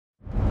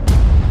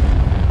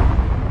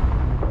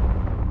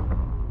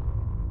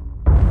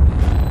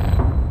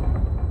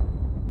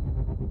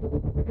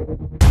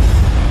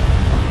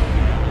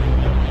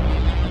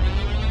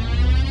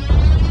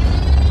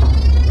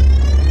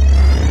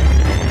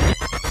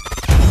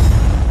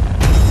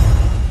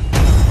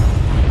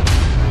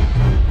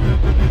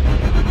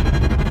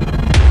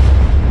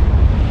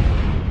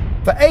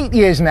8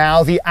 years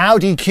now, the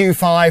Audi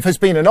Q5 has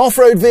been an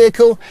off-road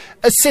vehicle,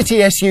 a city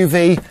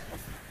SUV,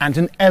 and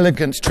an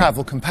elegant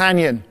travel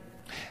companion.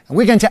 And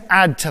we're going to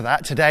add to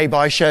that today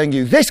by showing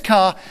you this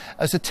car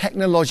as a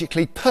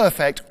technologically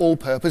perfect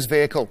all-purpose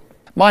vehicle.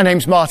 My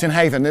name's Martin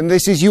Haven, and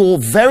this is your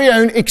very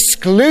own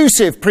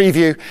exclusive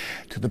preview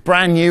to the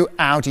brand new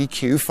Audi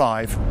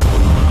Q5.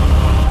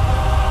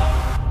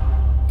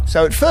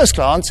 So at first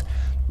glance,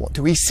 what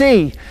do we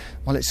see?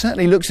 Well, it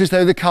certainly looks as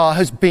though the car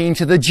has been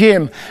to the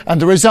gym,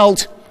 and the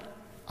result,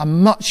 a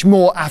much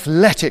more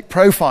athletic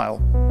profile.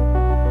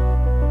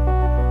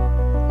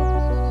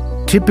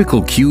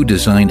 Typical Q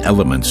design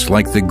elements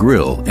like the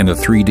grille in a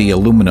 3D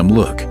aluminum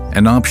look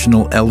and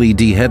optional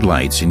LED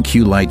headlights in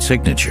Q Light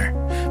signature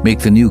make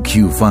the new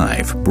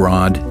Q5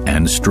 broad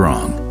and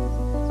strong.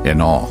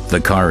 In all,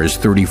 the car is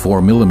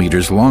 34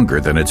 millimeters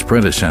longer than its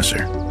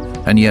predecessor,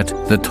 and yet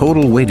the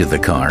total weight of the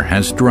car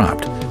has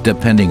dropped,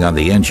 depending on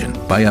the engine,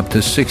 by up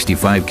to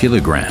 65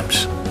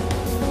 kilograms.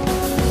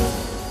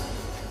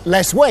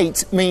 Less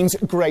weight means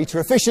greater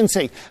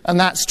efficiency, and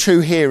that's true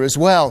here as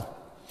well.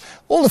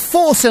 All the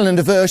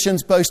four-cylinder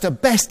versions boast a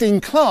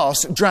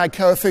best-in-class drag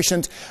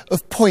coefficient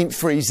of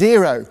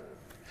 0.30.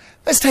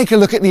 Let's take a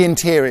look at the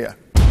interior.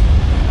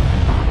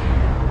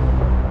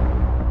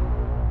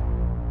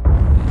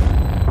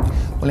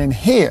 Well, in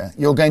here,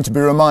 you're going to be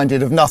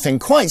reminded of nothing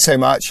quite so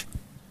much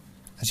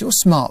as your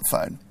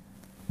smartphone.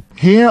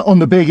 Here on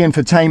the big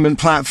infotainment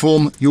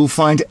platform, you'll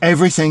find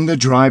everything the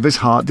driver's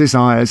heart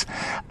desires.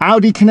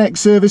 Audi Connect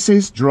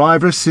services,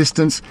 driver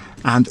assistance,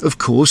 and of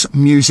course,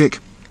 music.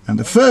 And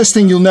the first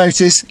thing you'll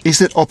notice is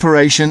that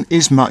operation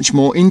is much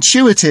more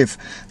intuitive,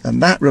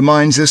 and that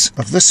reminds us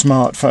of the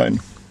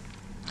smartphone.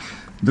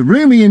 The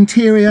roomy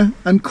interior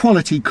and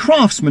quality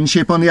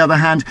craftsmanship, on the other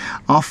hand,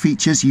 are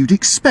features you'd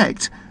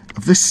expect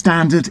of the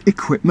standard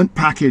equipment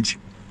package.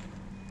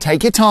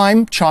 Take your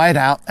time, try it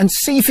out and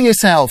see for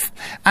yourself.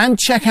 And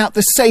check out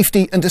the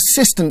safety and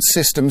assistance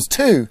systems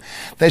too.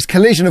 There's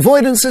collision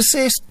avoidance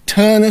assist,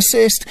 turn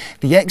assist,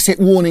 the exit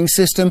warning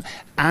system,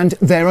 and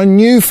there are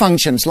new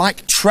functions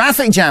like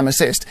traffic jam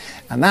assist.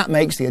 And that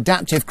makes the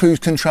adaptive cruise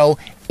control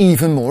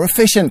even more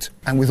efficient.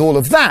 And with all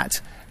of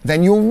that,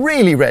 then you're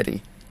really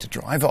ready to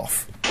drive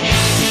off.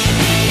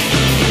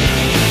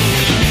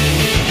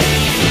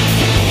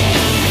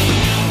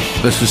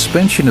 The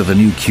suspension of the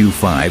new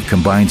Q5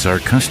 combines our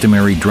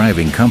customary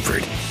driving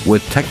comfort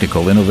with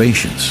technical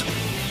innovations.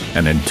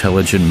 An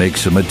intelligent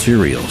mix of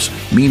materials,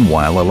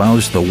 meanwhile,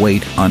 allows the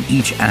weight on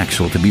each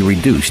axle to be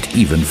reduced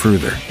even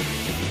further.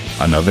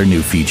 Another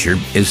new feature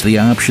is the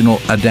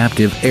optional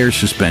adaptive air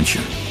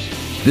suspension.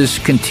 This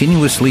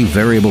continuously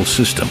variable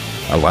system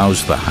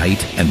allows the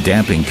height and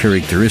damping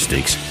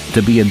characteristics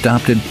to be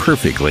adapted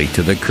perfectly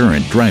to the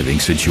current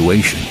driving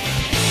situation.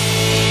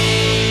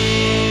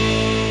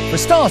 For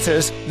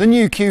starters, the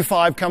new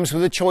Q5 comes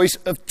with a choice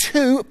of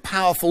two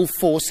powerful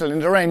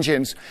four-cylinder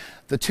engines,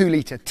 the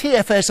 2-litre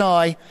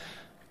TFSI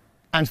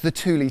and the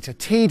 2-litre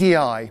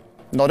TDI.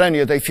 Not only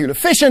are they fuel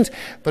efficient,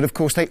 but of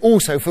course they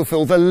also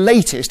fulfill the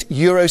latest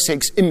Euro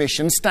 6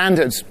 emission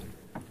standards.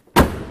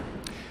 But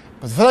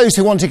for those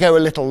who want to go a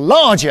little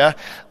larger,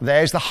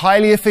 there's the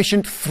highly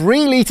efficient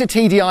 3-litre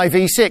TDI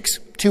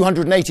V6,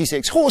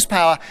 286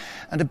 horsepower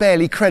and a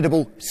barely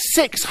credible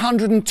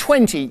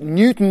 620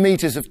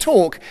 Newton-meters of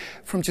torque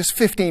from just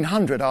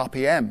 1,500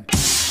 RPM.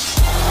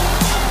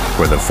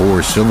 For the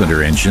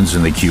four-cylinder engines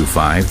in the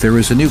Q5, there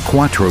is a new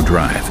Quattro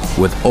drive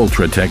with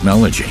Ultra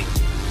technology.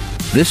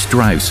 This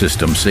drive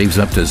system saves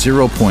up to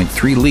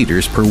 0.3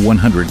 liters per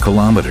 100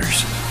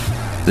 kilometers.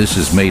 This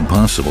is made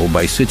possible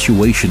by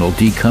situational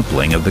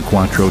decoupling of the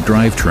Quattro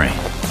drivetrain.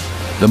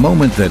 The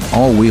moment that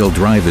all-wheel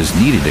drive is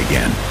needed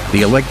again,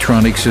 the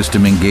electronic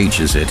system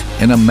engages it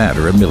in a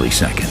matter of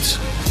milliseconds.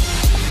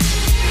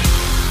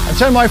 And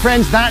so, my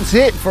friends, that's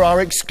it for our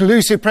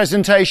exclusive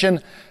presentation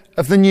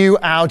of the new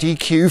Audi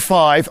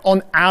Q5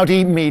 on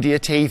Audi Media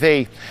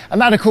TV. And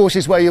that, of course,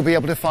 is where you'll be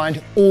able to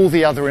find all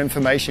the other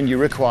information you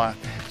require.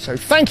 So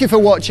thank you for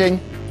watching,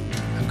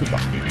 and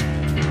goodbye.